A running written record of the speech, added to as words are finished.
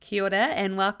Kia ora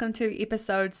and welcome to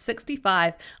episode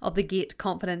 65 of the Get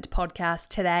Confident podcast.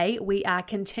 Today, we are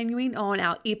continuing on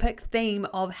our epic theme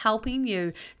of helping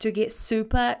you to get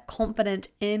super confident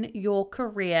in your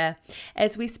career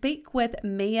as we speak with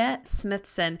Mia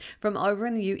Smithson from over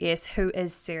in the US, who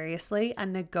is seriously a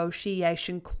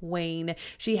negotiation queen.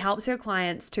 She helps her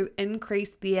clients to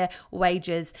increase their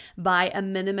wages by a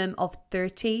minimum of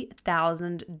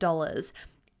 $30,000.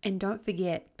 And don't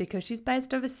forget, because she's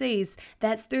based overseas,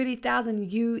 that's 30,000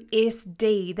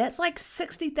 USD. That's like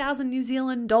 60,000 New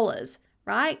Zealand dollars,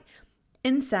 right?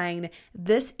 Insane.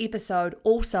 This episode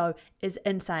also is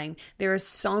insane. There is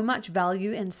so much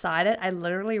value inside it. I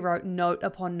literally wrote note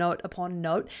upon note upon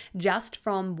note just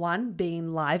from one,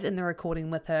 being live in the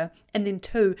recording with her, and then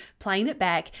two, playing it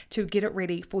back to get it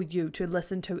ready for you to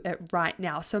listen to it right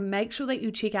now. So make sure that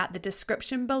you check out the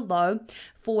description below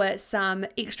for some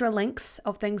extra links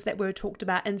of things that were talked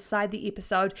about inside the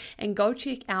episode, and go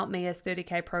check out Mia's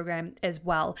 30K program as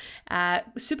well.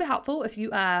 Super helpful if you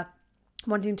are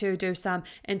wanting to do some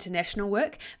international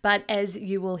work. But as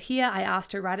you will hear, I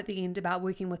asked her right at the end about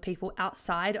working with people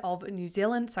outside of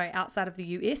outside of the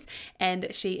US, and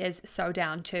she is so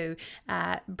down to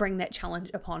bring that challenge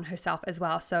upon herself as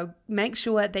well. So make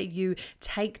sure that you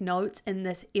take notes in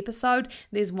this episode.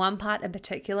 There's one part in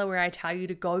particular where I tell you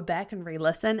to go back and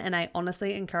re-listen, and I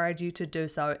honestly encourage you to do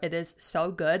so. It is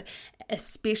so good,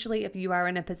 especially if you are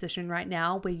in a position right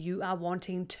now where you are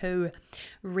wanting to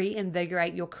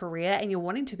reinvigorate your career and you're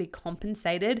wanting to be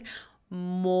compensated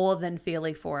more than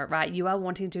fairly for it, right? You are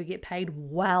wanting to get paid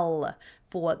well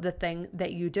for the thing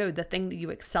that you do, the thing that you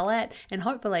excel at, and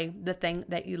hopefully the thing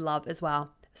that you love as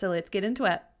well. So let's get into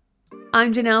it.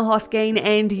 I'm Janelle Hosking,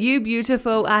 and you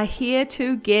beautiful are here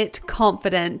to get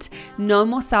confident. No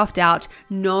more self-doubt,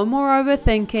 no more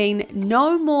overthinking,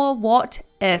 no more what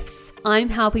ifs. I'm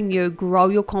helping you grow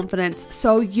your confidence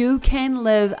so you can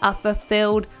live a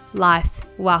fulfilled life.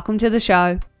 Welcome to the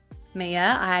show.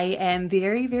 Mia, I am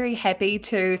very, very happy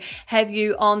to have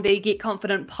you on the Get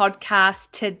Confident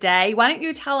podcast today. Why don't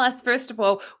you tell us, first of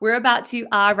all, whereabouts you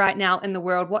are right now in the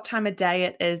world, what time of day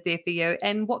it is there for you,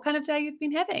 and what kind of day you've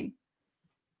been having?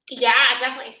 Yeah,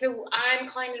 definitely. So I'm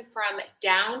calling in from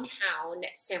downtown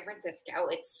San Francisco.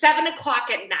 It's 7 o'clock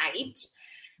at night,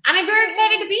 and I'm very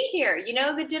excited to be here. You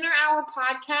know, the Dinner Hour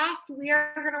podcast, we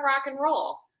are going to rock and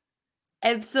roll.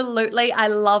 Absolutely. I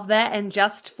love that. And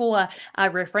just for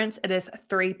reference, it is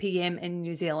 3 p.m. in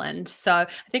New Zealand. So I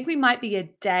think we might be a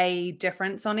day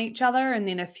difference on each other and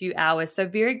then a few hours. So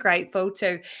very grateful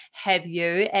to have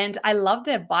you. And I love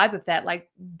the vibe of that, like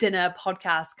dinner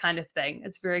podcast kind of thing.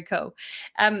 It's very cool.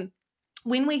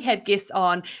 When we have guests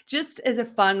on, just as a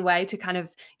fun way to kind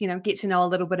of, get to know a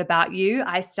little bit about you,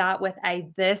 I start with a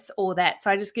this or that.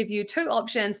 So I just give you two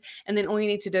options, and then all you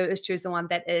need to do is choose the one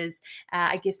that is,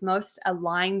 most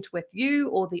aligned with you,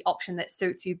 or the option that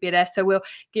suits you better. So we'll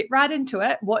get right into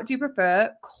it. What do you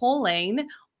prefer, calling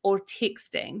or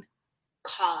texting?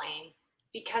 Calling,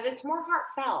 because it's more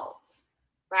heartfelt,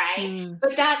 right?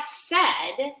 But that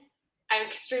said, I'm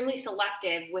extremely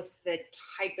selective with the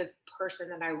type of person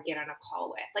that I would get on a call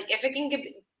with. Like, if it can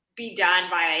be done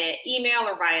via email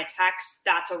or via text,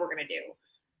 that's what we're going to do.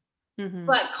 Mm-hmm.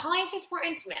 But calling is just more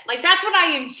intimate. Like, that's what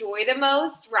I enjoy the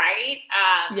most, right?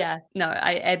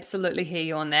 I absolutely hear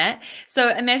you on that. So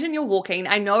imagine you're walking.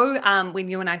 I know when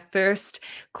you and I first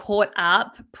caught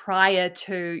up prior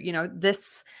to,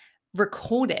 this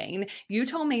recording, you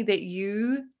told me that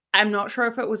I'm not sure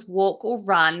if it was walk or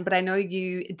run, but I know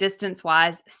you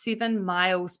distance-wise 7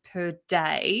 miles per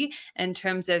day in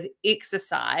terms of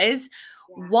exercise.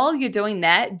 Yeah. While you're doing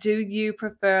that, do you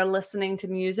prefer listening to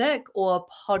music or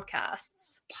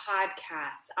podcasts?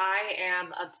 Podcasts. I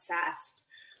am obsessed.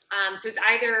 So it's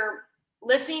either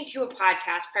listening to a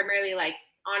podcast, primarily like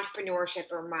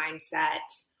entrepreneurship or mindset,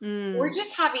 or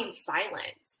just having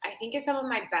silence. I think of some of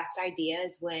my best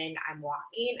ideas when I'm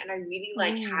walking, and I really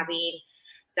like having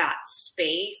that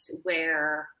space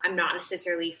where I'm not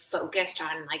necessarily focused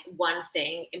on like one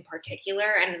thing in particular,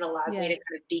 and it allows me to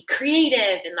kind of be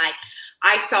creative, and like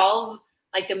I solve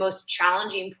like the most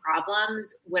challenging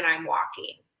problems when I'm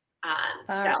walking.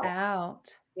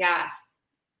 Yeah.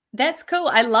 That's cool.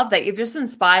 I love that. You've just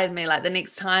inspired me. Like, the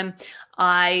next time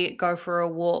I go for a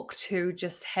walk to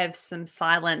just have some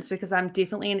silence, because I'm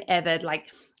definitely an avid, like,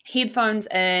 headphones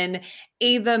in,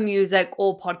 either music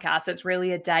or podcasts. It's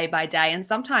really a day by day, and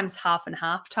sometimes half and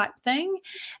half type thing.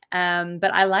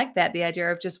 But I like that, the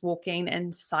idea of just walking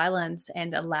in silence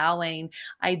and allowing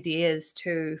ideas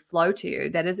to flow to you.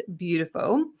 That is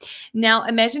beautiful. Now,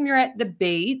 imagine you're at the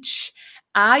beach.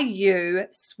 Are you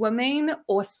swimming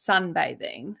or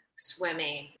sunbathing?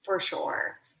 Swimming, for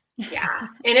sure. Yeah,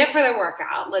 in it for the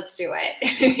workout. Let's do it.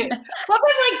 Plus,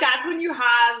 I'm like, that's when you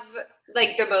have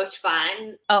like the most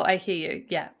fun. Oh, I hear you.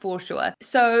 Yeah, for sure.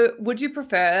 So, would you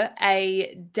prefer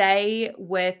a day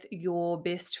with your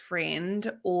best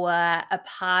friend or a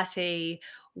party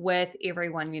with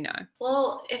everyone you know?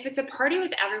 Well, if it's a party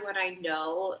with everyone I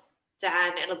know,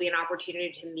 then it'll be an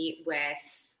opportunity to meet with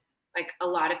like a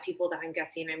lot of people that I'm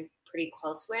guessing I'm pretty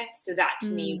close with. So that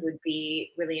to me Mm, would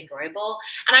be really enjoyable.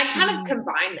 And I kind of mhm.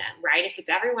 combine them, right? If it's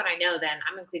everyone I know, then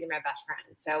I'm including my best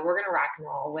friend. So we're gonna rock and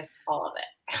roll with all of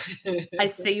I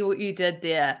it. see what you did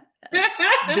there.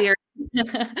 Very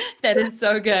that is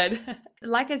so good.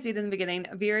 Like I said in the beginning,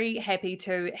 very happy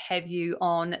to have you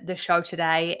on the show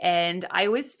today. And I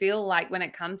always feel like when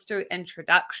it comes to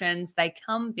introductions, they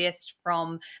come best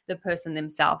from the person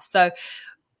themselves. So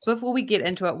before we get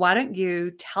into it, why don't you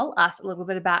tell us a little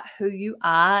bit about who you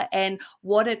are and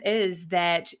what it is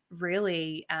that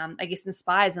really, I guess,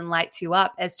 inspires and lights you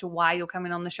up as to why you're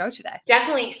coming on the show today?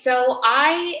 Definitely. So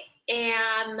I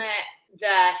am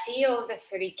the CEO of the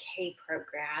 30K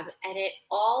program, and it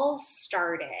all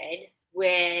started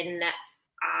when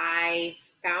I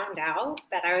found out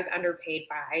that I was underpaid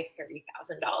by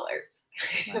 $30,000,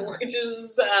 Wow. which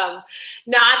is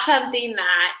not something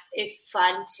that is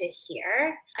fun to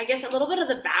hear. I guess a little bit of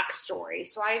the backstory.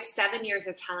 So I have 7 years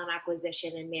of talent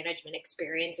acquisition and management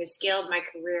experience. I've scaled my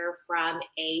career from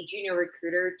a junior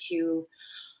recruiter to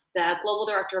the global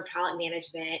director of talent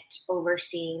management,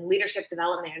 overseeing leadership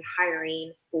development and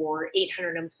hiring for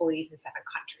 800 employees in 7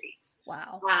 countries.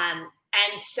 Wow.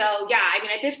 And so, yeah, I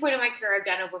mean, at this point in my career, I've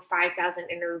done over 5,000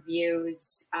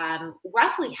 interviews.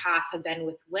 Roughly half have been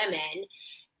with women.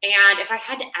 And if I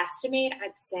had to estimate,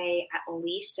 I'd say at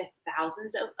least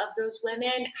thousands of those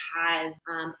women have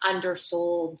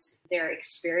undersold their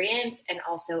experience and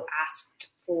also asked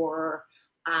for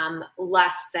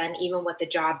less than even what the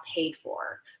job paid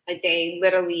for. Like they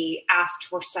literally asked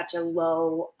for such a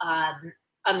low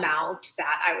amount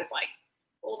that I was like,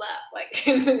 hold up, like,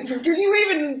 do you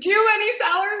even do any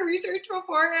salary research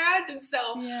beforehand? And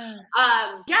so, Yeah.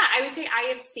 yeah, I would say I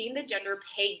have seen the gender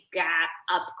pay gap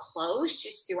up close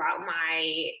just throughout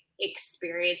my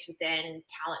experience within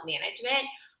talent management.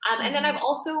 And then Mhm. I've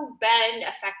also been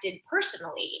affected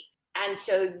personally. And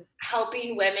so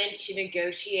helping women to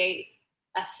negotiate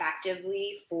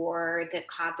effectively for the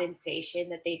compensation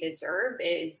that they deserve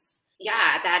is,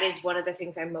 yeah, that is one of the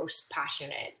things I'm most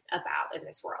passionate about in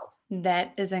this world.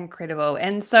 That is incredible.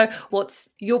 And so, what's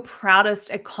your proudest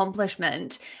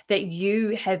accomplishment that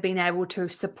you have been able to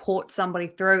support somebody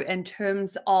through in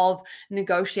terms of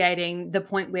negotiating the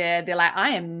point where they're like, I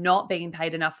am not being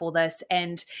paid enough for this,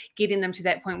 and getting them to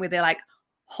that point where they're like,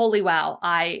 holy wow,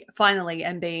 I finally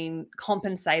am being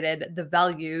compensated the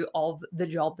value of the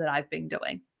job that I've been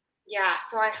doing? Yeah,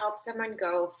 so I helped someone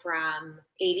go from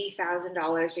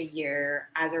 $80,000 a year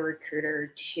as a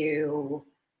recruiter to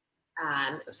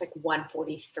it was like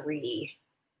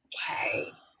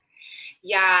 143K.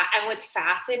 Yeah, and what's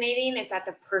fascinating is that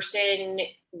the person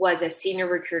was a senior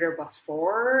recruiter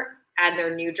before, and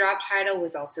their new job title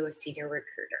was also a senior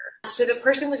recruiter. So the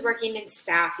person was working in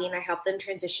staffing. I helped them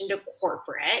transition to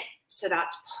corporate. So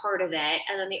that's part of it.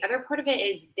 And then the other part of it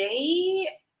is they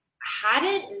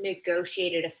hadn't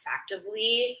negotiated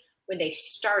effectively when they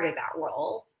started that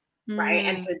role, right?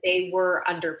 And Mm, so they were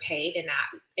underpaid in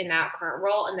that current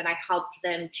role, and then I helped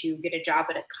them to get a job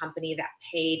at a company that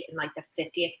paid in like the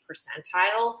 50th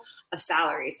percentile of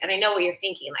salaries. And I know what you're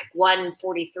thinking, like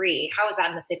 143, how is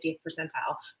that in the 50th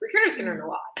percentile? Recruiters can earn a mm,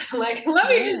 lot. Like, let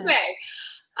me just yeah. say.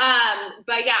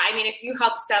 But yeah, I mean, if you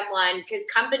help someone, because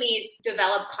companies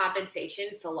develop compensation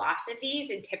philosophies,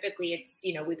 and typically it's,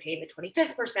 we pay in the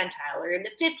 25th percentile or in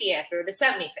the 50th or the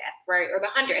 75th, right? Or the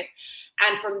 100th.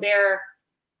 And from there,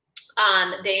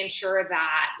 they ensure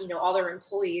that all their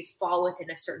employees fall within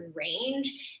a certain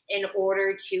range in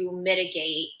order to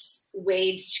mitigate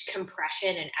wage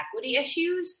compression and equity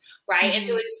issues, right? And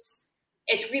so Mhm.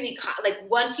 it's really like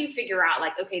once you figure out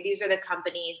like, okay, these are the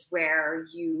companies where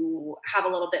you have a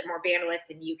little bit more bandwidth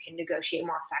and you can negotiate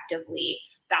more effectively,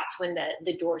 that's when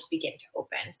the doors begin to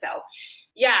open. So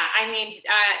yeah, I mean,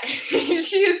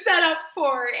 she is set up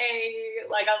for a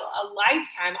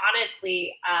lifetime,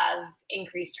 honestly, of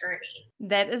increased earning.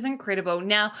 That is incredible.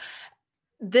 Now,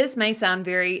 this may sound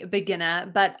very beginner,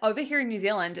 but over here in New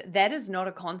Zealand, that is not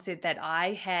a concept that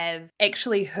I have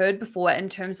actually heard before in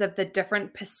terms of the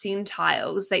different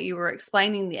percentiles that you were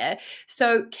explaining there.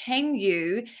 So, can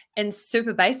you, in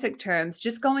super basic terms,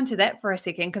 just go into that for a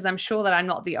second? Because I'm sure that I'm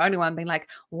not the only one being like,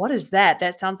 what is that?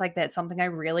 That sounds like that's something I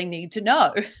really need to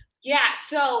know. Yeah.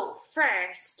 So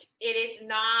first, it is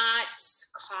not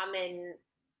common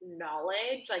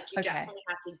knowledge. Like you Okay. definitely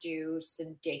have to do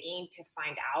some digging to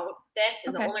find out this.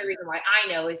 And the Okay. only reason why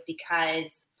I know is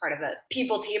because part of the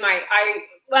people team, I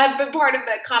have been part of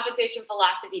the compensation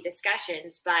philosophy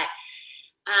discussions, but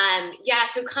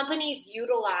so companies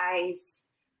utilize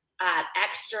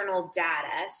external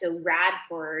data. So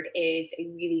Radford is a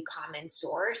really common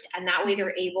source, and that way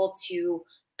they're able to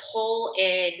pull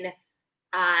in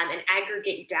and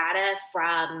aggregate data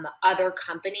from other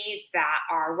companies that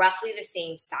are roughly the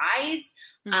same size,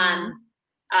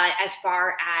 as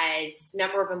far as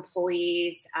number of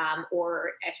employees,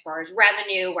 or as far as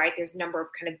revenue, right? There's a number of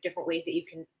kind of different ways that you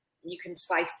can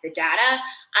slice the data.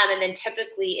 And then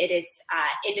typically it is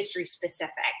industry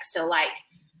specific. So like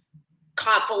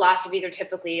comp philosophies are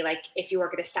typically like, if you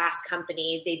work at a SaaS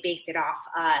company, they base it off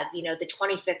of, the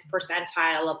 25th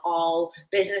percentile of all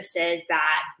businesses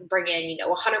that bring in,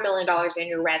 $100 million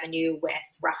annual revenue with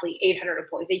roughly 800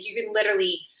 employees. Like you can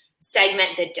literally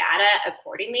segment the data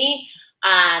accordingly,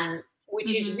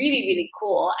 which is really, really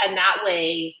cool. And that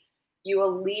way you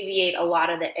alleviate a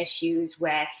lot of the issues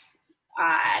with,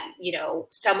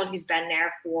 someone who's been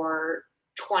there for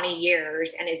 20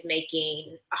 years and is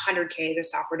making 100K as a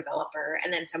software developer,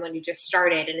 and then someone who just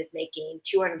started and is making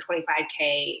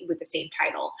 225K with the same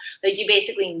title. Like you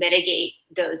basically mitigate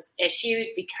those issues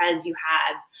because you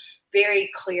have very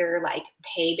clear like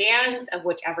pay bands of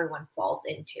which everyone falls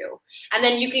into. And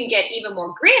then you can get even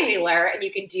more granular and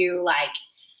you can do like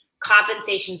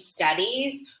compensation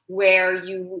studies where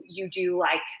you do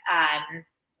like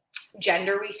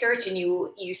gender research, and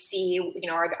you see,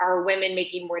 are women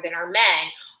making more than our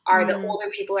men? Are the older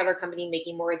people of our company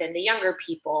making more than the younger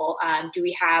people? Do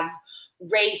we have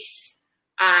race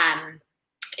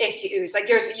issues? Like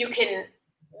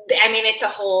it's a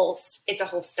whole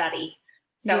study.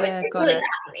 So it's really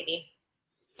fascinating.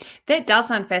 That does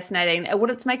sound fascinating. What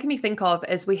it's making me think of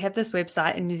is we have this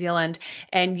website in New Zealand,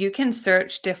 and you can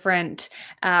search different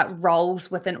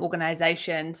roles within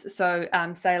organizations. So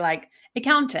say like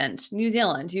accountant, New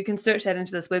Zealand, you can search that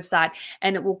into this website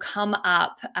and it will come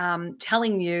up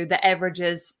telling you the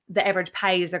average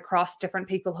pays across different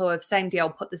people who have same deal,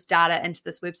 put this data into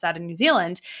this website in New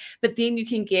Zealand. But then you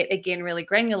can get, again, really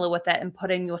granular with it and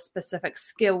put in your specific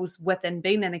skills within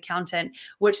being an accountant,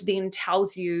 which then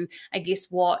tells you, I guess,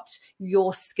 what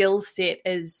your skill set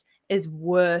is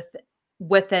worth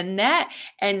within that.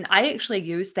 And I actually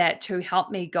use that to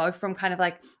help me go from kind of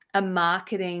like a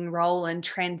marketing role and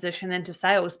transition into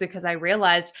sales, because I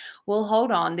realized, well, hold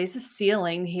on, there's a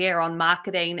ceiling here on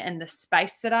marketing and the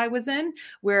space that I was in,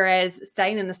 whereas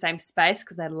staying in the same space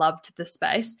because I loved the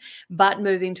space, but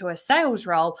moving to a sales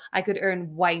role, I could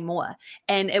earn way more.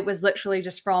 And it was literally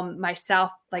just from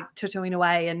myself, like tutoring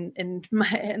away in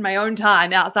my own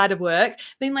time outside of work,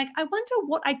 being like, I wonder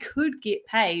what I could get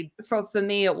paid for. For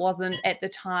me, it wasn't at the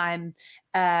time,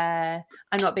 I'm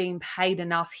not being paid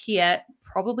enough here.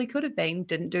 Probably could have been,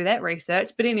 didn't do that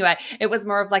research. But anyway, it was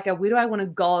more of like where do I want to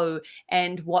go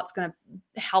and what's going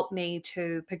to help me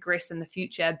to progress in the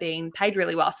future, being paid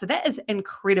really well. So that is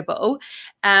incredible.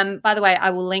 By the way, I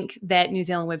will link that New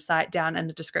Zealand website down in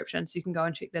the description, so you can go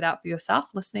and check that out for yourself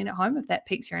listening at home if that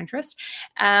piques your interest.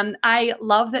 I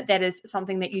love that is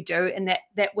something that you do, and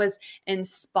that was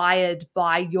inspired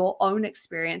by your own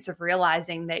experience of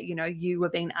realizing that, you were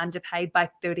being underpaid by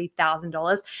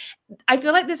 $30,000. I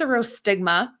feel like there's a real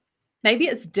stigma. Maybe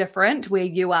it's different where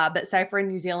you are, but say for in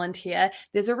New Zealand here,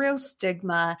 there's a real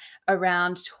stigma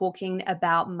around talking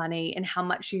about money and how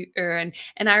much you earn.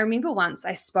 And I remember once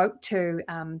I spoke to,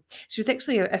 she was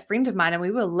actually a friend of mine, and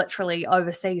we were literally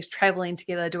overseas traveling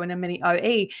together doing a mini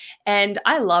OE. And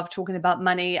I love talking about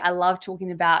money. I love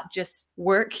talking about just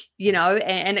work,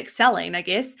 and excelling, I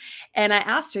guess. And I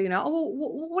asked her,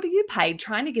 what are you paid?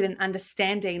 Trying to get an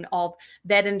understanding of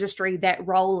that industry, that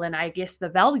role, and I guess the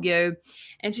value.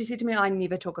 And she said to me, I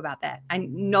never talk about that.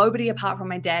 And nobody apart from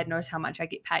my dad knows how much I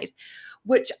get paid,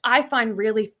 which I find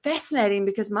really fascinating,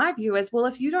 because my view is, well,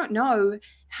 if you don't know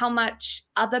how much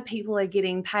other people are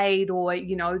getting paid, or,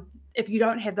 if you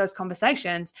don't have those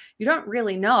conversations, you don't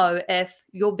really know if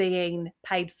you're being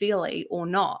paid fairly or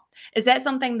not. Is that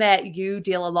something that you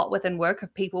deal a lot with in work,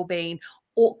 of people being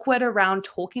awkward around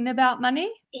talking about money?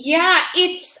 Yeah,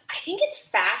 I think it's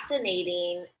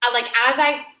fascinating. Like as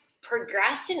I've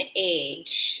progressed in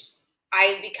age,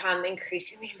 I've become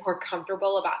increasingly more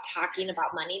comfortable about talking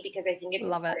about money, because I think it's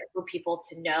important for people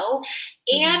to know.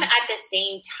 And at the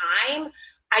same time,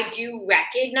 I do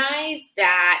recognize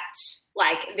that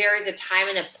like there is a time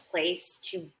and a place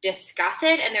to discuss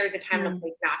it, and there's a time and a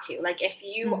place not to. Like if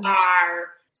you are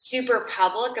super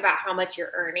public about how much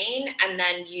you're earning, and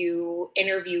then you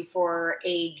interview for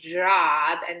a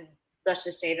job and let's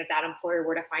just say that employer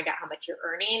were to find out how much you're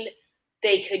earning,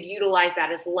 they could utilize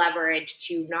that as leverage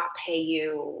to not pay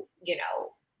you,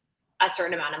 a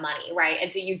certain amount of money, right?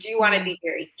 And so you do want to be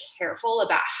very careful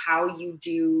about how you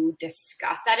do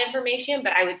discuss that information.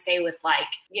 But I would say with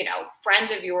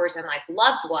friends of yours and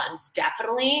loved ones,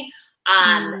 definitely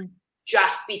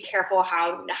just be careful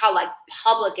how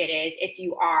public it is if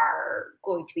you are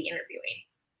going to be interviewing.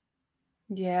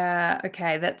 Yeah.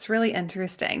 Okay. That's really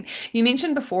interesting. You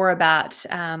mentioned before about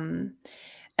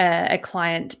a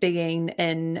client being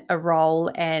in a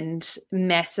role and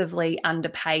massively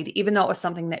underpaid, even though it was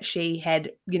something that she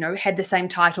had, had the same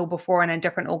title before in a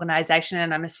different organization.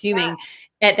 And I'm assuming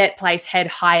at that place had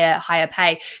higher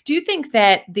pay. Do you think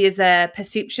that there's a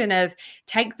perception of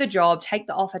take the job, take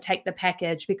the offer, take the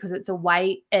package because it's a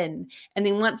way in? And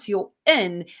then once you're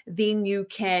in, then you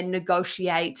can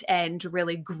negotiate and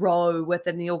really grow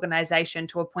within the organization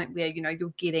to a point where,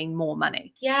 you're getting more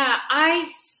money? Yeah, I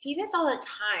see this all the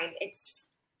time. It's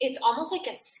almost like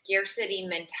a scarcity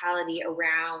mentality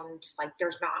around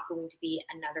there's not going to be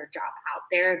another job out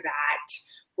there that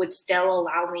would still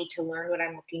allow me to learn what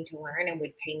I'm looking to learn and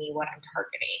would pay me what I'm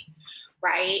targeting,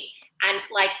 right? And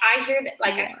I hear that,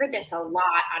 I've heard this a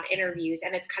lot on interviews,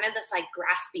 and it's kind of this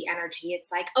graspy energy.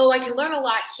 It's oh, I can learn a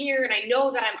lot here, and I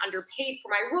know that I'm underpaid for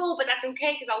my role, but that's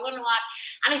okay because I'll learn a lot.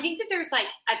 And I think that there's a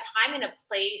time and a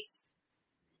place,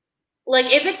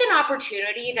 if it's an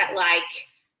opportunity that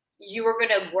you are going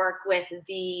to work with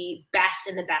the best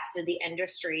and the best of the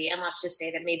industry, and let's just say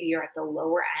that maybe you're at the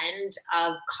lower end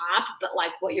of comp, but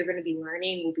what you're going to be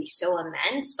learning will be so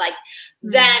immense,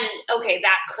 then okay,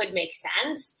 that could make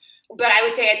sense. But I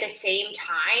would say at the same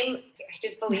time, I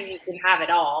just believe you can have it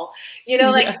all.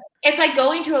 It's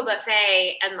going to a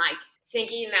buffet and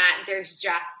thinking that there's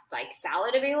just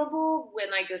salad available when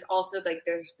there's also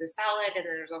there's the salad, and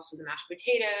then there's also the mashed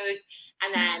potatoes,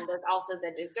 and then there's also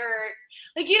the dessert.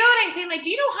 You know what I'm saying? Do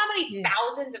you know how many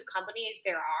thousands of companies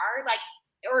there are?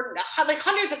 Or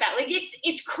hundreds of that.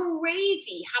 It's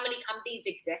crazy how many companies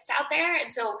exist out there.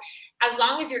 And so as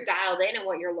long as you're dialed in and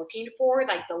what you're looking for,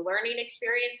 the learning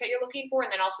experience that you're looking for,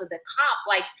 and then also the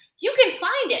comp, you can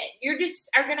find it. You're just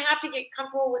are going to have to get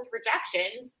comfortable with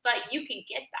rejections, but you can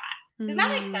get that. Does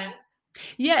that make sense?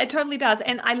 Yeah, it totally does.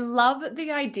 And I love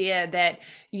the idea that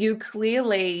you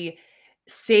clearly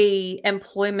see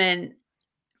employment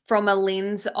from a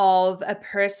lens of a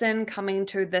person coming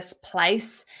to this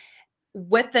place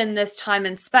within this time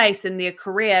and space in their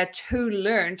career to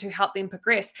learn, to help them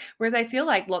progress. Whereas I feel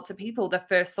like lots of people, the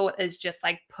first thought is just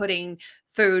putting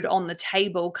food on the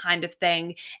table kind of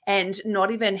thing, and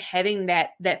not even having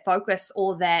that focus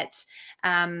or that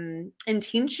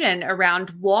intention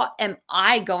around what am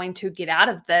I going to get out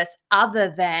of this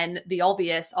other than the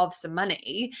obvious of some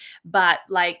money, but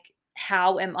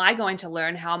how am I going to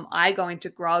learn? How am I going to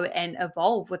grow and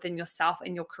evolve within yourself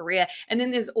and your career? And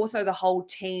then there's also the whole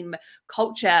team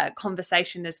culture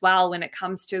conversation as well when it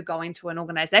comes to going to an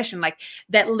organization.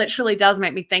 That literally does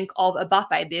make me think of a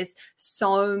buffet. There's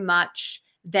so much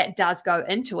that does go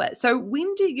into it. So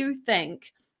when do you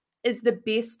think is the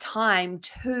best time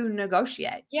to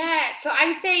negotiate? Yeah, so I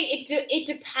would say it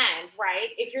depends, right?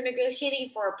 If you're negotiating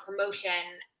for a promotion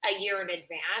a year in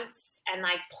advance and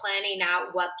planning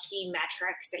out what key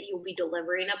metrics that you'll be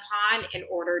delivering upon in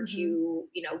order to,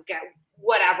 get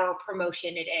whatever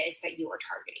promotion it is that you are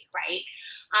targeting, right?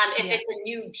 If it's a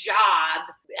new job,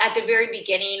 at the very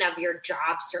beginning of your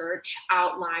job search,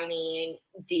 outlining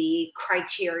the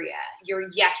criteria, your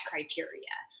yes criteria,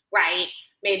 right?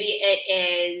 Maybe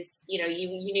it is, you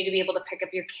need to be able to pick up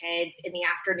your kids in the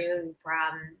afternoon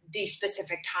from these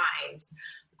specific times.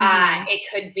 It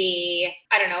could be,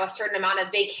 I don't know, a certain amount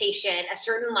of vacation, a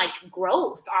certain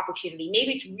growth opportunity.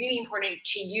 Maybe it's really important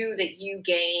to you that you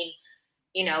gain,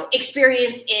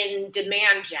 experience in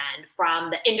demand gen from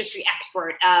the industry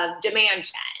expert of demand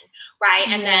gen, right?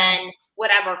 And then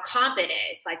whatever comp it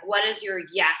is, what is your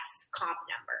yes comp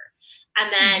number?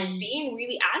 And then being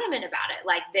really adamant about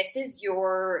it, this is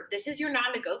your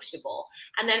non-negotiable.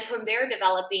 And then from there,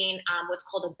 developing what's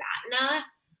called a BATNA,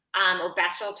 or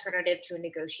best alternative to a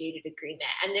negotiated agreement.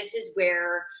 And this is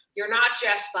where you're not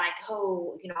just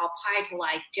I'll apply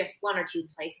to just one or two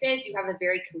places. You have a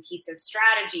very cohesive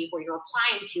strategy where you're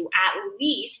applying to at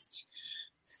least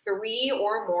 3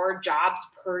 or more jobs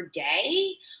per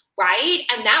day, right?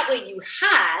 And that way you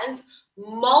have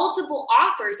multiple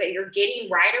offers that you're getting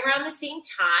right around the same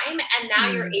time. And now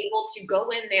you're able to go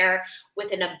in there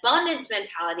with an abundance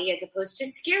mentality as opposed to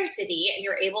scarcity. And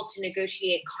you're able to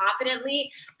negotiate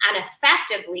confidently and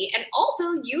effectively, and also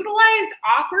utilize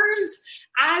offers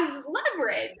as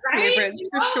leverage, right? Leverage,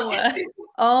 for sure.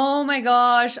 Oh my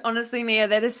gosh. Honestly, Mia,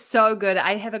 that is so good.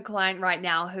 I have a client right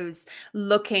now who's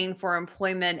looking for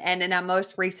employment. And in our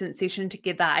most recent session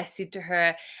together, I said to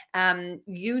her,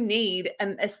 you need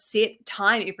a set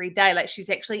time every day. Like she's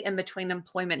actually in between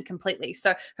employment completely.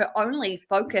 So her only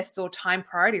focus or time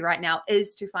priority right now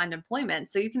is to find employment.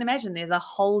 So you can imagine there's a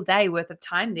whole day worth of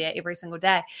time there every single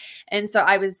day. And so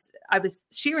I was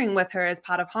sharing with her as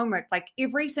part of homework, like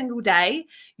every single day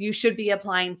you should be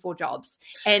applying for jobs.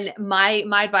 And my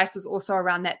advice was also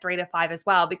around that 3 to 5 as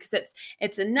well, because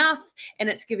it's enough and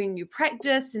it's giving you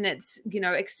practice and it's,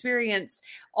 experience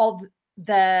of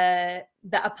the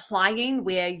applying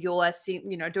where you're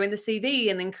doing the CV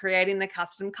and then creating the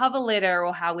custom cover letter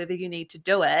or however you need to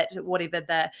do it, whatever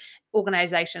the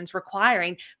organization's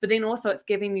requiring. But then also it's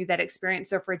giving you that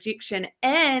experience of rejection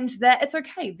and that it's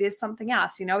okay, there's something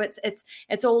else,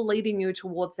 it's all leading you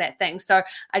towards that thing. So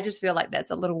I just feel like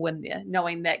that's a little win there,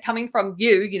 knowing that coming from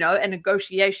you, a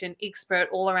negotiation expert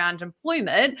all around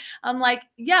employment. I'm like,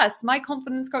 yes, my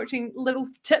confidence coaching little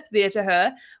tip there to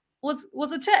her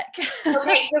was a tick.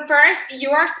 Okay, so first, you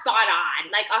are spot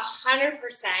on, like 100%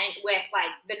 with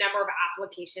like the number of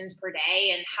applications per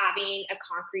day and having a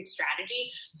concrete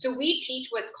strategy. So we teach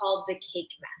what's called the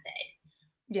cake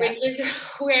method, which is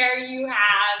where you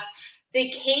have the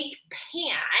cake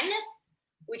pan,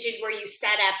 which is where you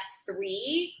set up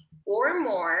 3 or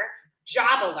more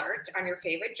job alerts on your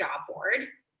favorite job board.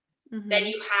 Mm-hmm. Then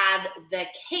you have the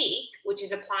cake, which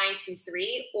is applying to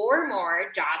 3 or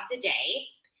more jobs a day.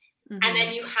 Mm-hmm. And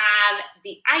then you have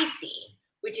the icing,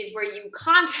 which is where you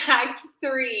contact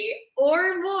 3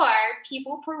 or more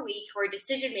people per week who are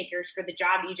decision makers for the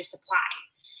job you just applied.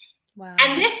 Wow.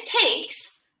 And this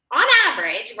takes, on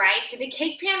average, right? So the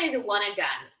cake pan is a one and done,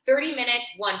 30 minutes,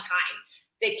 one time.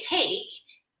 The cake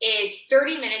is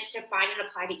 30 minutes to find and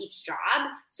apply to each job.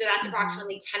 So that's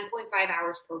approximately 10.5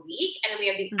 hours per week. And then we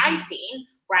have the icing,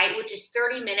 right, which is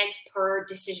 30 minutes per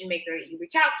decision maker that you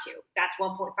reach out to. That's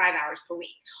 1.5 hours per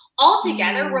week.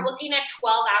 Altogether, we're looking at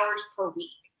 12 hours per week.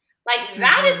 Like,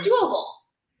 that is doable.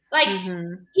 Like,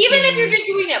 even if you're just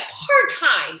doing it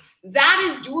part-time, that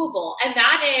is doable. And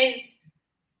that is,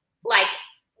 like,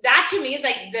 that to me is,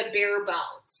 like, the bare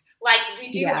bones. Like, we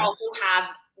do also have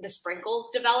the sprinkles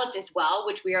developed as well,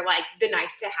 which we are, like, the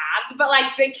nice to have. But,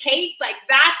 like, the cake, like,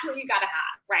 that's what you got to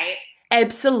have, right?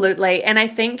 Absolutely. And I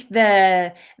think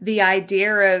the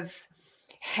idea of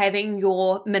having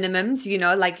your minimums,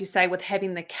 like you say, with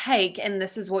having the cake, and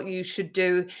this is what you should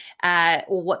do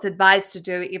or what's advised to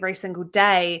do every single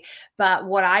day. But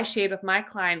what I shared with my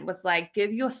client was like,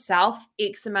 give yourself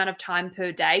X amount of time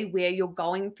per day where you're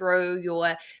going through,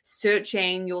 you're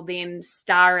searching, you're then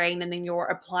starring, and then you're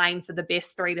applying for the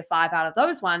best 3 to 5 out of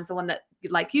those ones, the one that,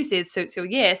 like you said, suits your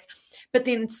yes, but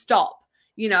then stop.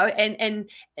 And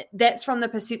that's from the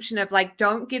perception of like,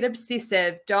 don't get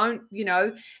obsessive, don't,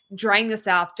 drain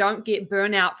yourself, don't get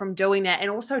burnout from doing it.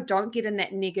 And also don't get in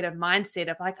that negative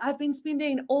mindset of like, I've been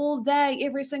spending all day,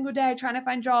 every single day trying to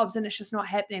find jobs and it's just not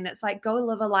happening. It's like, go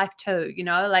live a life too,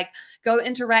 like go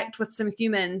interact with some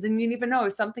humans and you never know,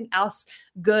 something else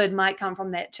good might come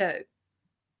from that too.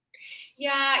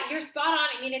 Yeah, you're spot on.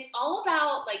 I mean, it's all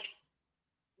about like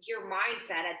your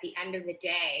mindset at the end of the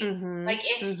day. Like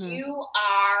if you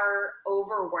are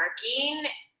overworking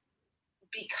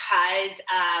because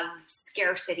of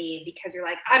scarcity, because you're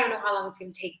like, I don't know how long it's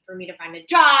going to take for me to find a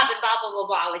job and blah, blah, blah,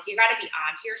 blah. Like you got to be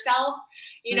onto yourself,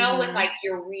 with like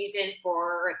your reason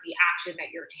for the action that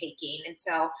you're taking. And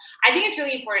so I think it's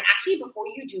really important actually before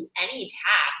you do any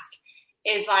task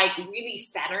is like really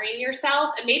centering yourself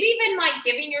and maybe even like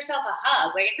giving yourself a hug.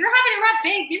 Like if you're having a rough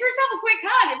day, give yourself a quick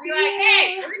hug and be like,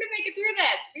 hey, we're going to make it through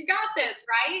this. We got this,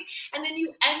 right? And then you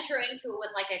enter into it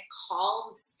with like a calm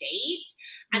state.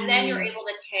 And then you're able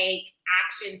to take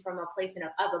action from a place of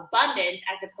abundance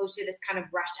as opposed to this kind of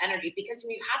rushed energy. Because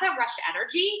when you have that rushed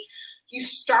energy, you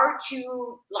start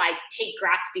to like take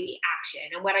graspy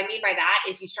action. And what I mean by that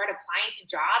is you start applying to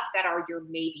jobs that are your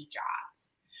maybe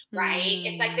jobs. Right?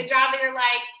 It's like the job that you're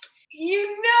like,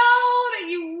 that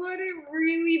you wouldn't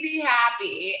really be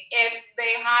happy if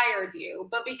they hired you.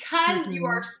 But because you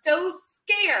are so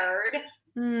scared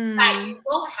that you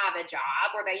won't have a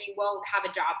job or that you won't have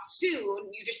a job soon,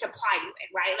 you just apply to it,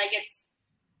 right? Like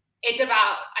it's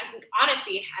about, I think,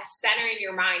 honestly, centering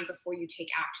your mind before you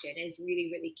take action is really,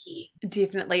 really key.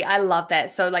 Definitely. I love that.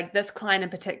 So like this client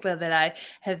in particular that I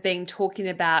have been talking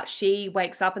about, she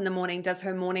wakes up in the morning, does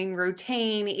her morning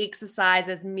routine,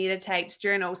 exercises, meditates,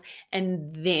 journals,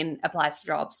 and then applies for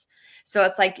jobs. So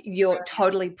it's like you're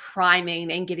totally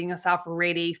priming and getting yourself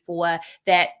ready for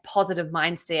that positive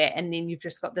mindset. And then you've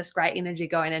just got this great energy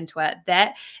going into it.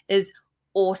 That is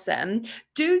awesome.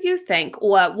 Do you think,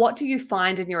 or what do you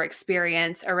find in your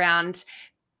experience around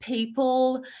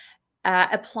people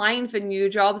applying for new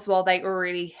jobs while they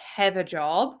already have a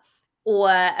job, or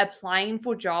applying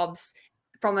for jobs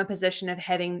from a position of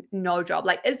having no job?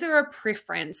 Like, is there a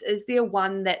preference? Is there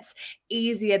one that's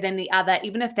easier than the other,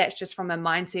 even if that's just from a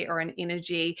mindset or an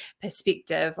energy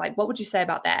perspective? Like, what would you say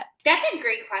about that? That's a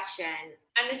great question.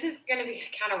 And this is going to be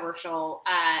a controversial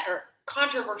or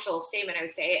controversial statement, I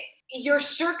would say. Your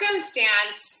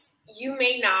circumstance, you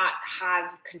may not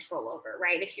have control over,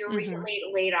 right? If you're recently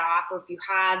laid off, or if you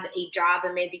have a job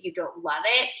and maybe you don't love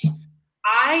it,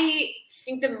 I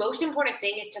think the most important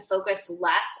thing is to focus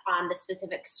less on the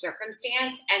specific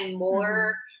circumstance and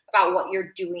more about what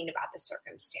you're doing about the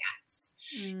circumstance.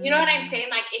 You know what I'm saying?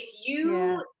 Like, if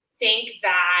you think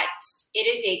that it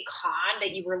is a con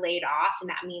that you were laid off and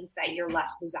that means that you're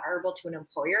less desirable to an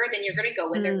employer, then you're going to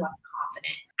go in there less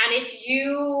confident. And if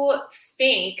you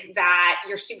think that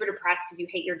you're super depressed because you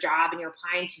hate your job and you're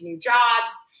applying to new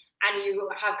jobs, and you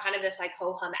have kind of this like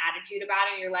ho-hum attitude about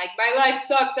it, and you're like, my life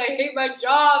sucks, I hate my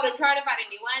job, I'm trying to find a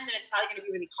new one, then it's probably going to be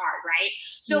really hard, right?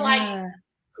 So like,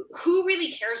 who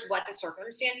really cares what the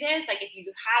circumstance is? Like, if you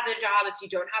have a job, if you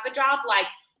don't have a job, like,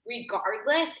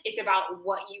 regardless, it's about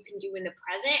what you can do in the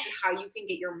present and how you can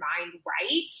get your mind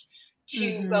right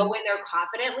to go in there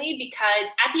confidently. Because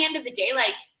at the end of the day,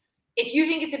 like, if you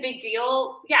think it's a big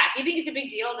deal, if you think it's a big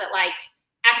deal that like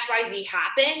XYZ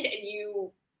happened and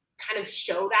you kind of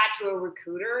show that to a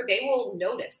recruiter, they will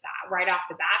notice that right off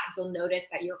the bat, because they'll notice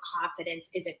that your confidence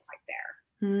isn't quite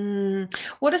there.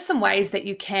 What are some ways that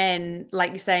you can,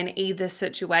 like you say, in either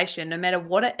situation, no matter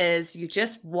what it is, you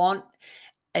just want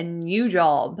a new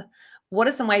job? What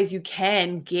are some ways you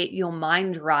can get your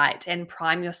mind right and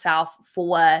prime yourself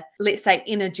for, let's say,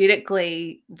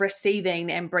 energetically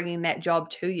receiving and bringing that job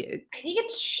to you? I think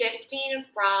it's shifting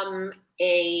from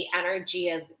a energy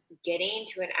of getting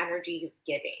to an energy of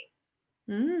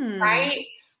giving. Right?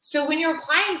 So when you're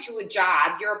applying to a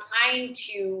job, you're applying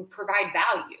to provide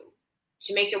value,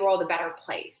 to make the world a better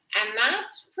place. And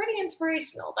that's pretty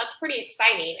inspirational. That's pretty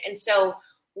exciting. And so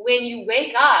when you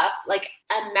wake up, like,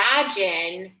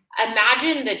 imagine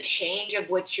the change of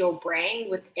which you'll bring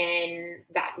within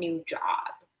that new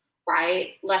job,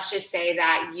 right? Let's just say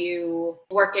that you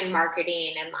work in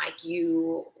marketing and like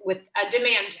you with a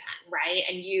demand gen, right?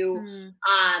 And you,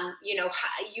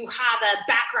 you have a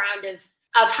background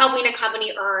of helping a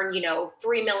company earn,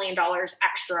 $3 million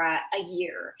extra a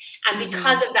year. And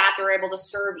because of that, they're able to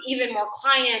serve even more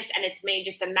clients, and it's made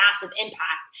just a massive impact.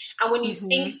 And when you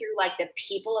think through like the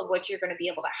people of which you're going to be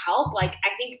able to help, like,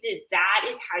 I think that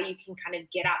is how you can kind of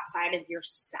get outside of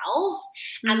yourself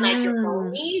and like your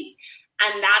own needs.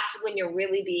 And that's when you'll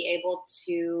really be able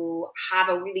to have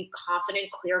a really confident,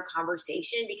 clear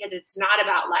conversation, because it's not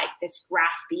about like this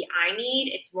graspy I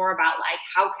need. It's more about like,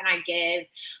 how can I give?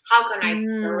 How can I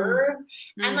serve?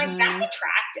 And like, that's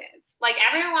attractive. Like,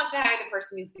 everyone wants to hire the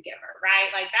person who's the giver, right?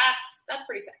 Like, that's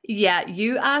pretty sexy. Yeah,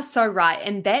 you are so right.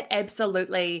 And that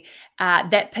absolutely,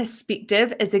 that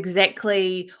perspective is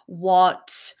exactly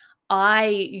what I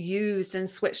used and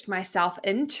switched myself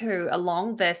into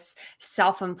along this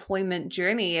self-employment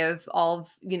journey of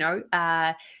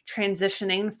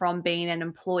transitioning from being an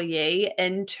employee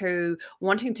into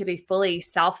wanting to be fully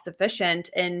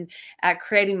self-sufficient in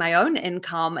creating my own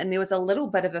income. And there was a little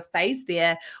bit of a phase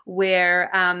there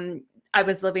where I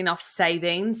was living off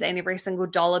savings, and every single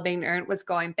dollar being earned was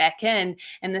going back in,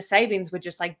 and the savings were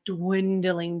just like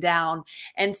dwindling down.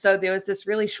 And so there was this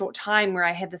really short time where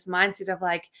I had this mindset of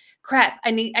like, crap,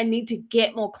 I need to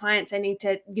get more clients. I need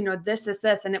to,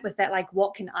 this. And it was that like,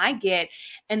 what can I get?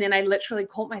 And then I literally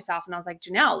caught myself and I was like,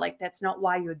 Janelle, like, that's not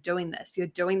why you're doing this. You're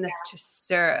doing this to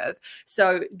serve.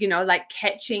 So, like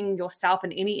catching yourself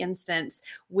in any instance,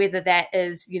 whether that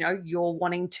is, you're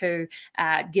wanting to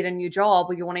get a new job,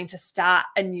 or you're wanting to start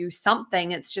a new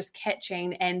something, it's just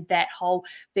catching and that whole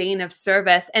being of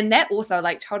service. And that also,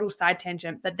 like, total side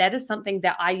tangent, but that is something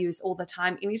that I use all the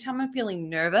time. Anytime I'm feeling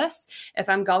nervous, if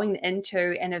I'm going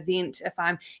into an event, if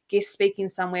I'm guest speaking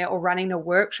somewhere or running a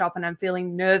workshop and I'm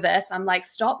feeling nervous, I'm like,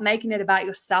 stop making it about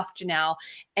yourself, Janelle,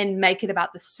 and make it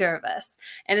about the service.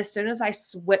 And as soon as I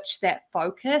switch that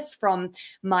focus from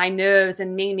my nerves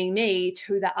and me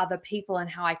to the other people and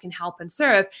how I can help and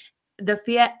serve, the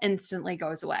fear instantly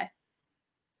goes away.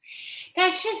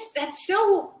 That's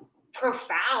so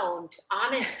profound,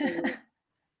 honestly.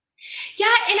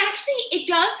 Yeah, and actually it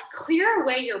does clear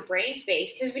away your brain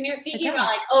space, because when you're thinking about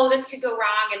like, oh, this could go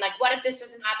wrong, and like, what if this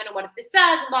doesn't happen, and what if this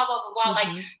does, and blah, blah, blah, blah,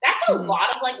 like, that's a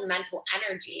lot of like mental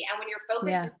energy. And when you're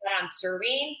focused instead on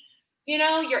serving,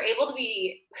 you're able to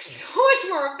be so much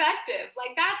more effective.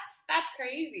 Like that's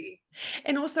crazy.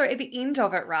 And also at the end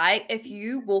of it, right? If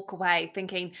you walk away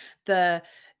thinking the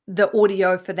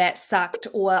audio for that sucked,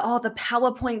 or oh, the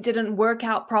PowerPoint didn't work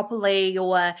out properly,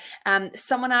 or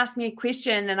someone asked me a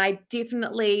question and I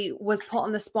definitely was put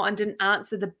on the spot and didn't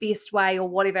answer the best way or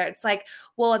whatever. It's like,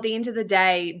 well, at the end of the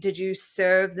day, did you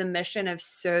serve the mission of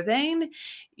serving?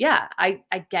 Yeah, I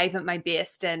gave it my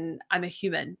best, and I'm a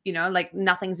human, like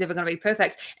nothing's ever going to be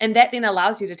perfect. And that then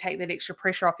allows you to take that extra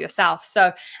pressure off yourself.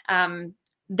 So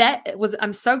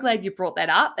I'm so glad you brought that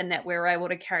up and that we were able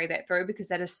to carry that through, because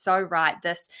that is so right.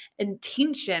 This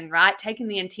intention, right? Taking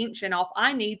the intention off,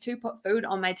 I need to put food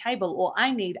on my table, or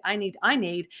I need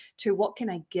to what can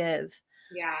I give?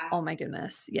 Yeah. Oh my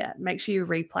goodness. Yeah. Make sure you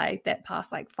replay that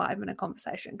past like 5-minute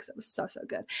conversation, because it was so, so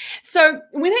good. So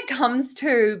when it comes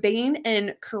to being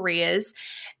in careers,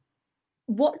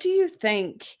 what do you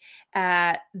think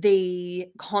the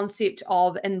concept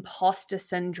of imposter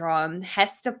syndrome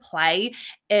has to play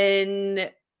in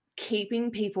keeping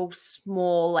people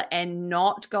small and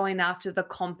not going after the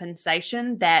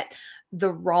compensation that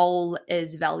the role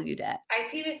is valued at? I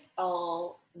see this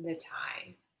all the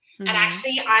time. Mm-hmm. And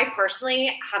actually, I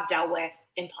personally have dealt with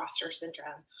imposter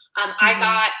syndrome. I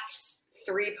got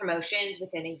 3 promotions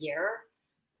within a year,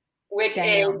 which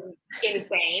is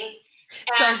insane.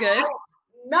 So good.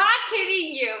 Not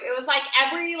kidding you. It was like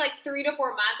every 3 to 4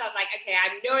 months, I was like, okay,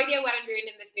 I have no idea what I'm doing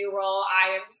in this new role.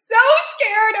 I am so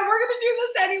scared, and we're going to do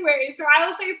this anyway. So I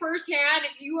will say firsthand,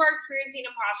 if you are experiencing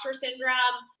imposter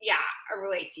syndrome, yeah, I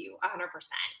relate to you 100%.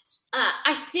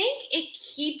 I think it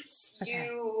keeps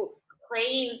you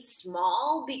playing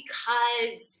small,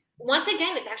 because once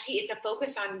again, it's a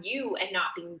focus on you and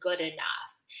not being good enough.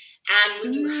 And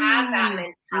when you have that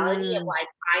mentality of like,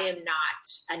 I am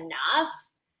not enough,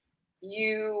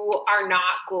 you are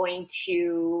not going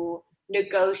to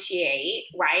negotiate,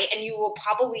 right? And you will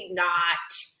probably not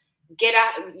get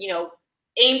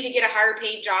aim to get a higher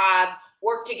paid job,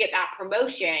 work to get that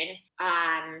promotion,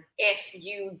 if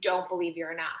you don't believe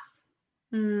you're enough.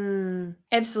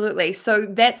 Absolutely. So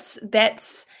that's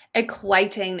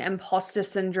equating imposter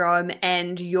syndrome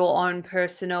and your own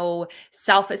personal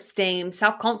self-esteem,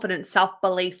 self-confidence,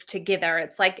 self-belief together.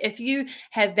 It's like if you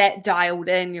have that dialed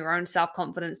in, your own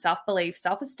self-confidence, self-belief,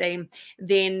 self-esteem,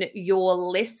 then you're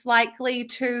less likely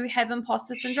to have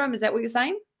imposter syndrome. Is that what you're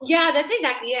saying? Yeah, that's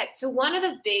exactly it. So one of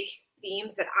the big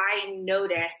themes that I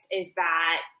notice is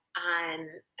that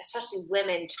especially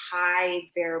women tie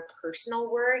their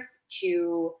personal worth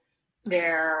to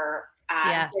their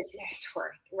business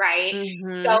worth, right?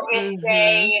 So if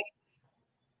they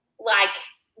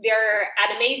they're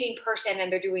an amazing person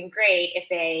and they're doing great, if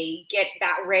they get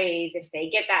that raise, if they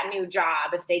get that new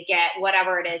job, if they get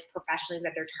whatever it is professionally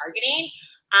that they're targeting,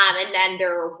 and then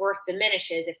their worth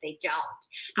diminishes if they don't.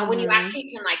 And when you actually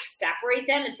can separate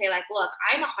them and say look,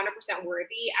 I'm 100%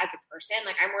 worthy as a person.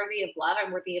 I'm worthy of love.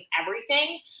 I'm worthy of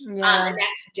everything. And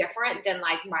that's different than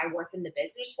my worth in the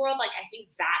business world. I think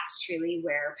that's truly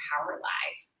where power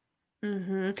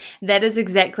lies. That is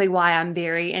exactly why I'm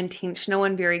very intentional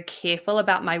and very careful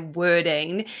about my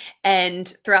wording.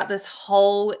 And throughout this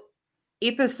whole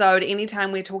episode,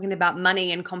 anytime we're talking about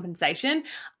money and compensation,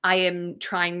 I am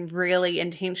trying really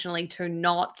intentionally to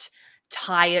not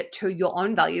tie it to your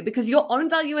own value, because your own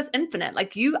value is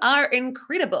infinite. You are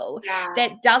incredible. Yeah.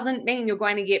 That doesn't mean you're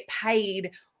going to get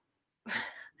paid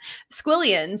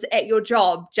squillions at your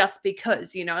job just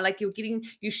because,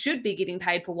 you should be getting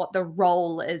paid for what the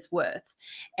role is worth.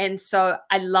 And so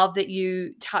I love that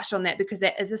you touched on that, because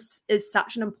that is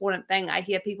such an important thing. I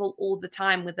hear people all the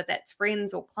time, whether that's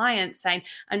friends or clients, saying,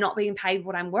 I'm not being paid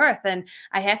what I'm worth. And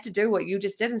I have to do what you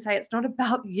just did and say, it's not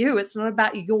about you. It's not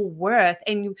about your worth.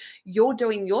 And you're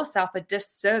doing yourself a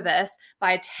disservice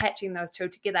by attaching those two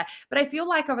together. But I feel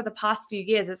like over the past few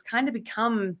years, it's kind of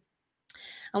become,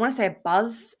 I want to say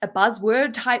a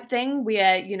buzzword type thing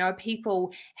where,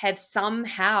 people have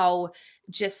somehow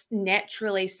just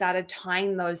naturally started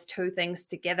tying those two things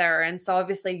together. And so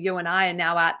obviously you and I are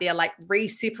now out there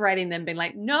re-separating them,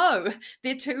 being no,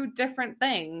 they're two different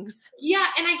things. Yeah.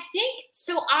 And I think,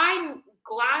 so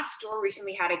Glassdoor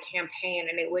recently had a campaign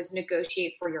and it was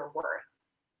negotiate for your worth.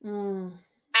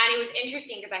 And it was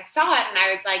interesting because I saw it and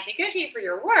I was negotiate for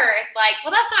your worth.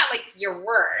 Well, that's not your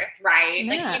worth, right?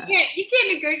 Yeah. You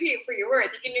can't negotiate for your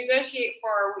worth. You can negotiate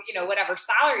for, whatever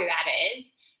salary that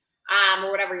is,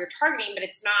 or whatever you're targeting, but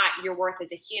it's not your worth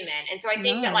as a human. And so I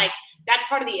think that that's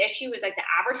part of the issue is the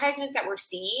advertisements that we're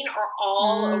seeing are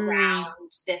all around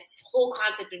this whole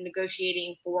concept of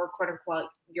negotiating for quote unquote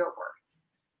your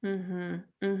worth.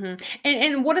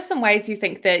 And what are some ways you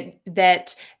think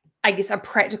that I guess, are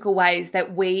practical ways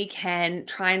that we can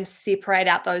try and separate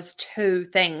out those two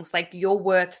things, like your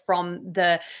worth from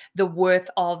the worth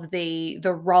of the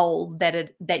role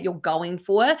that you're going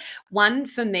for. One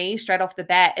for me, straight off the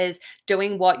bat, is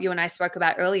doing what you and I spoke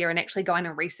about earlier, and actually going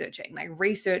and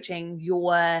researching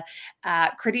your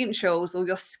credentials or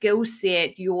your skill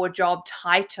set, your job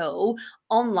title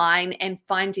online, and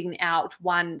finding out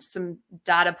some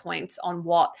data points on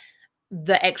what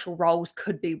the actual roles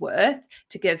could be worth,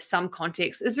 to give some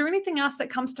context. Is there anything else that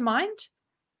comes to mind?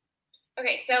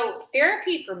 Okay, so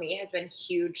therapy for me has been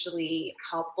hugely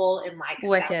helpful in like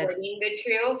separating the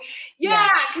two. Yeah,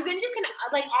 because then you can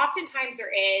like, oftentimes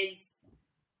there is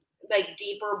like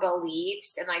deeper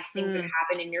beliefs and like things that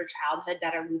happen in your childhood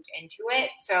that are looped into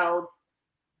it. So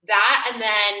that, and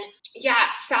then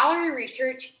salary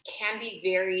research can be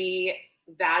very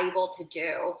valuable to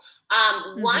do.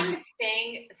 One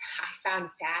thing I found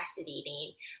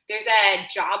fascinating, there's a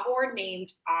job board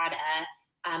named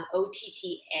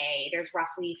OTTA. There's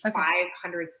roughly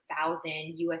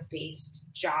 500,000 US based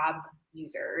job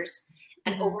users,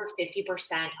 and over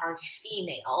 50% are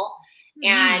female.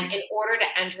 And in order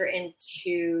to enter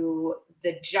into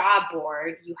the job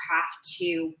board, you have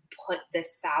to put the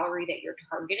salary that you're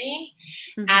targeting.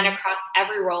 And across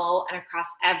every role and across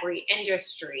every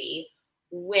industry,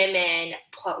 women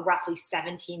put roughly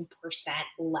 17%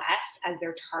 less as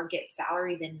their target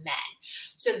salary than men.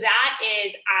 So that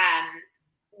is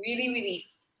really, really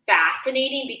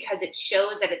fascinating, because it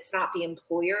shows that it's not the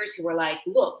employers who are like,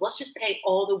 look, let's just pay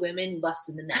all the women less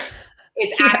than the men.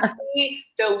 It's actually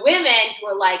the women who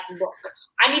are like, look,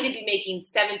 I need to be making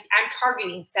I'm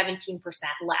targeting 17%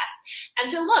 less.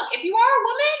 And so look, if you are a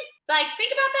woman, like,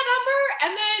 think about that number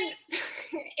and then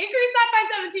increase that by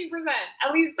 17%.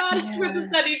 At least that's what the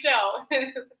study show.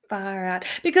 Far out.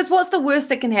 Because what's the worst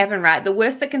that can happen, right? The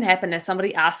worst that can happen is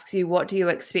somebody asks you, what do you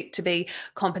expect to be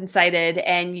compensated?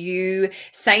 And you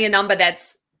say a number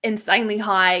that's insanely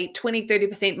high,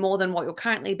 20-30% more than what you're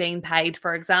currently being paid,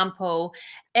 for example,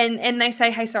 and they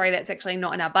say, hey, sorry, that's actually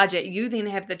not in our budget. You then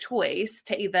have the choice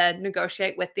to either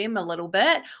negotiate with them a little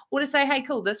bit, or to say, hey,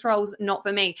 cool, this role's not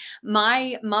for me.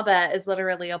 My mother is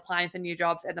literally applying for new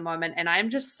jobs at the moment, and I'm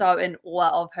just so in awe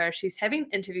of her. She's having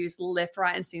interviews left,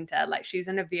 right, and center. Like, she's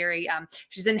in a very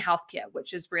she's in healthcare,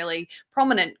 which is really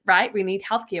prominent, right? We need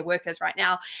healthcare workers right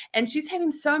now, and she's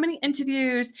having so many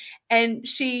interviews. And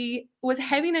she was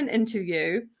having an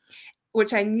interview,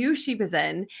 which I knew she was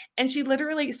in, and she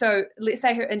literally, so let's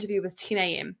say her interview was 10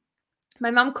 a.m.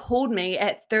 My mum called me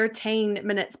at 13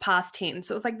 minutes past 10.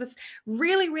 So it was like this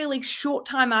really, really short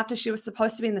time after she was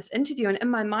supposed to be in this interview. And in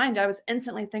my mind, I was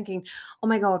instantly thinking, oh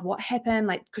my God, what happened?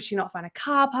 Like, could she not find a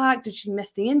car park? Did she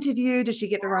miss the interview? Did she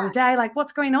get the wrong day? Like,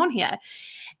 what's going on here?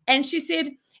 And she said,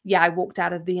 yeah, I walked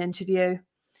out of the interview.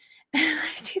 And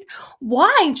I said,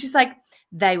 why? And she's like,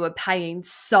 they were paying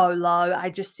so low. I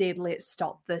just said, let's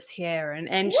stop this here.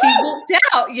 And she walked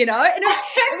out, and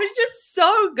it was just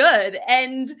so good.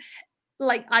 And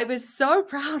like, I was so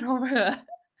proud of her,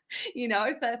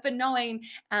 for knowing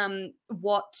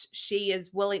what she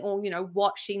is willing, or,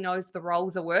 what she knows the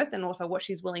roles are worth, and also what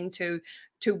she's willing to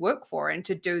work for and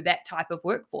to do that type of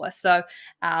work for. So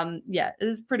it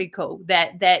is pretty cool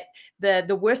that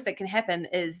the worst that can happen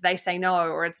is they say no,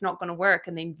 or it's not going to work.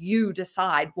 And then you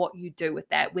decide what you do with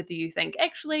that, whether you think,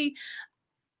 actually,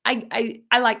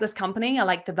 I like this company. I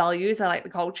like the values. I like the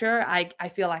culture. I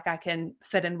feel like I can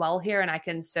fit in well here and I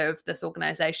can serve this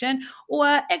organization. Or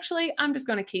actually, I'm just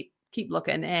going to keep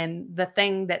looking, and the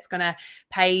thing that's going to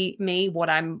pay me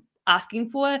what I'm asking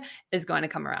for is going to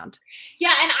come around.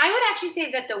 Yeah, and I would actually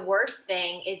say that the worst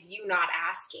thing is you not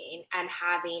asking and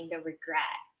having the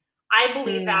regret. I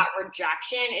believe that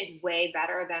rejection is way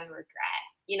better than regret.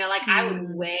 I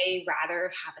would way rather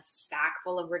have a stack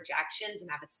full of rejections than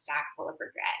have a stack full of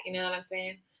regret. You know what I'm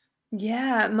saying?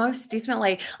 Yeah, most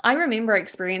definitely. I remember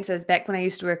experiences back when I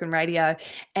used to work in radio,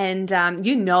 and that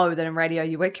in radio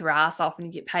you work your ass off and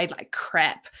you get paid like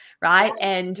crap, right?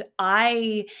 And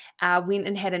I went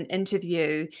and had an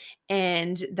interview,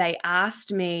 and they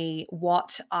asked me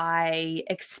what I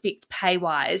expect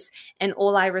pay-wise, and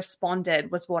all I responded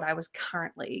was what I was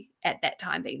currently at that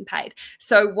time being paid.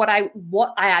 So what I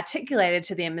articulated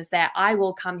to them is that I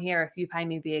will come here if you pay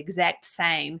me the exact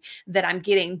same that I'm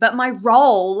getting, but my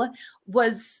role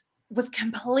was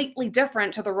completely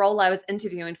different to the role I was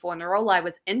interviewing for. And the role I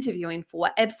was interviewing for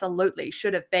absolutely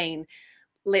should have been,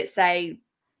 let's say,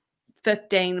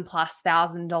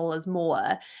 $15,000+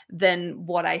 more than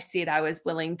what I said I was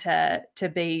willing to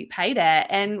be paid at.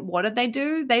 And what did they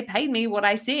do? They paid me what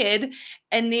I said.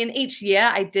 And then each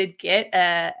year I did get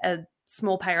a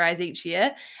small pay rise each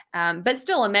year. But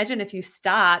still, imagine if you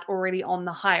start already on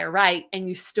the higher rate and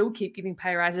you still keep getting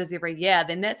pay rises every year,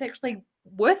 then that's actually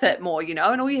worth it more, and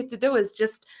all you have to do is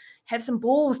just have some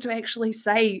balls to actually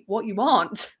say what you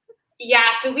want.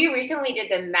 Yeah, so we recently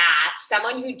did the math.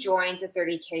 Someone who joins a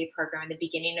 30K program at the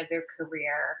beginning of their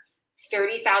career,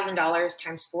 $30,000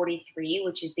 times 43,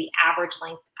 which is the average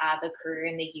length of a career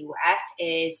in the US,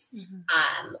 is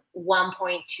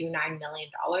 $1.29 million.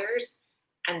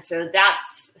 And so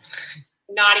that's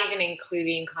not even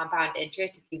including compound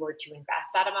interest if you were to invest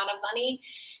that amount of money.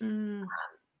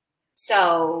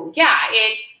 So yeah,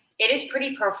 it is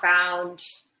pretty profound,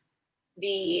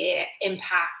 the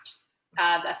impact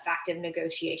of effective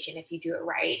negotiation if you do it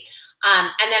right.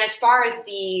 And then as far as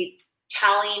the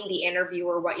telling the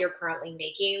interviewer what you're currently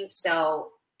making,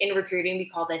 so in recruiting, we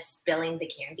call this spilling the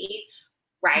candy,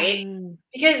 right?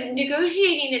 Because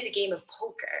negotiating is a game of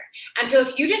poker. And so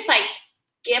if you just like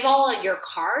give all of your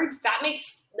cards, that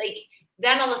makes like,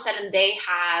 then all of a sudden they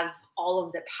have all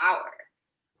of the power,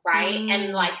 right?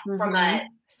 And like from a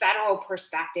federal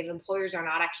perspective, employers are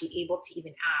not actually able to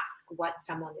even ask what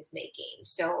someone is making.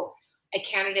 So a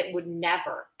candidate would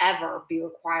never, ever be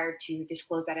required to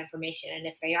disclose that information. And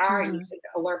if they are, you should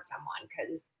alert someone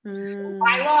because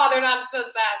by law, they're not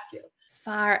supposed to ask you.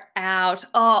 Far out.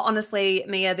 Oh, honestly,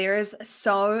 Mia, there is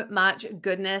so much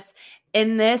goodness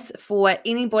in this for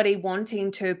anybody wanting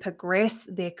to progress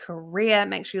their career.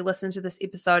 Make sure you listen to this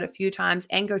episode a few times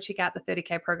and go check out the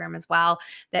 30K program as well.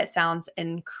 That sounds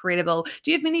incredible.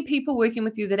 Do you have many people working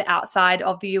with you that are outside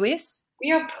of the US?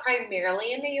 We are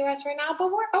primarily in the US right now,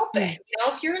 but we're open.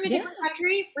 If you're in a different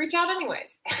country, reach out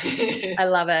anyways. I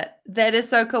love it. That is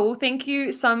so cool. Thank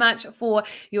you so much for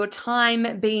your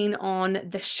time being on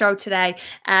the show today.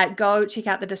 Go check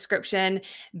out the description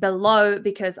below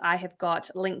because I have got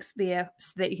links there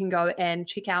so that you can go and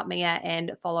check out Mia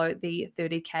and follow the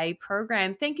 30K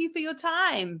program. Thank you for your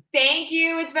time. Thank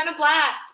you. It's been a blast.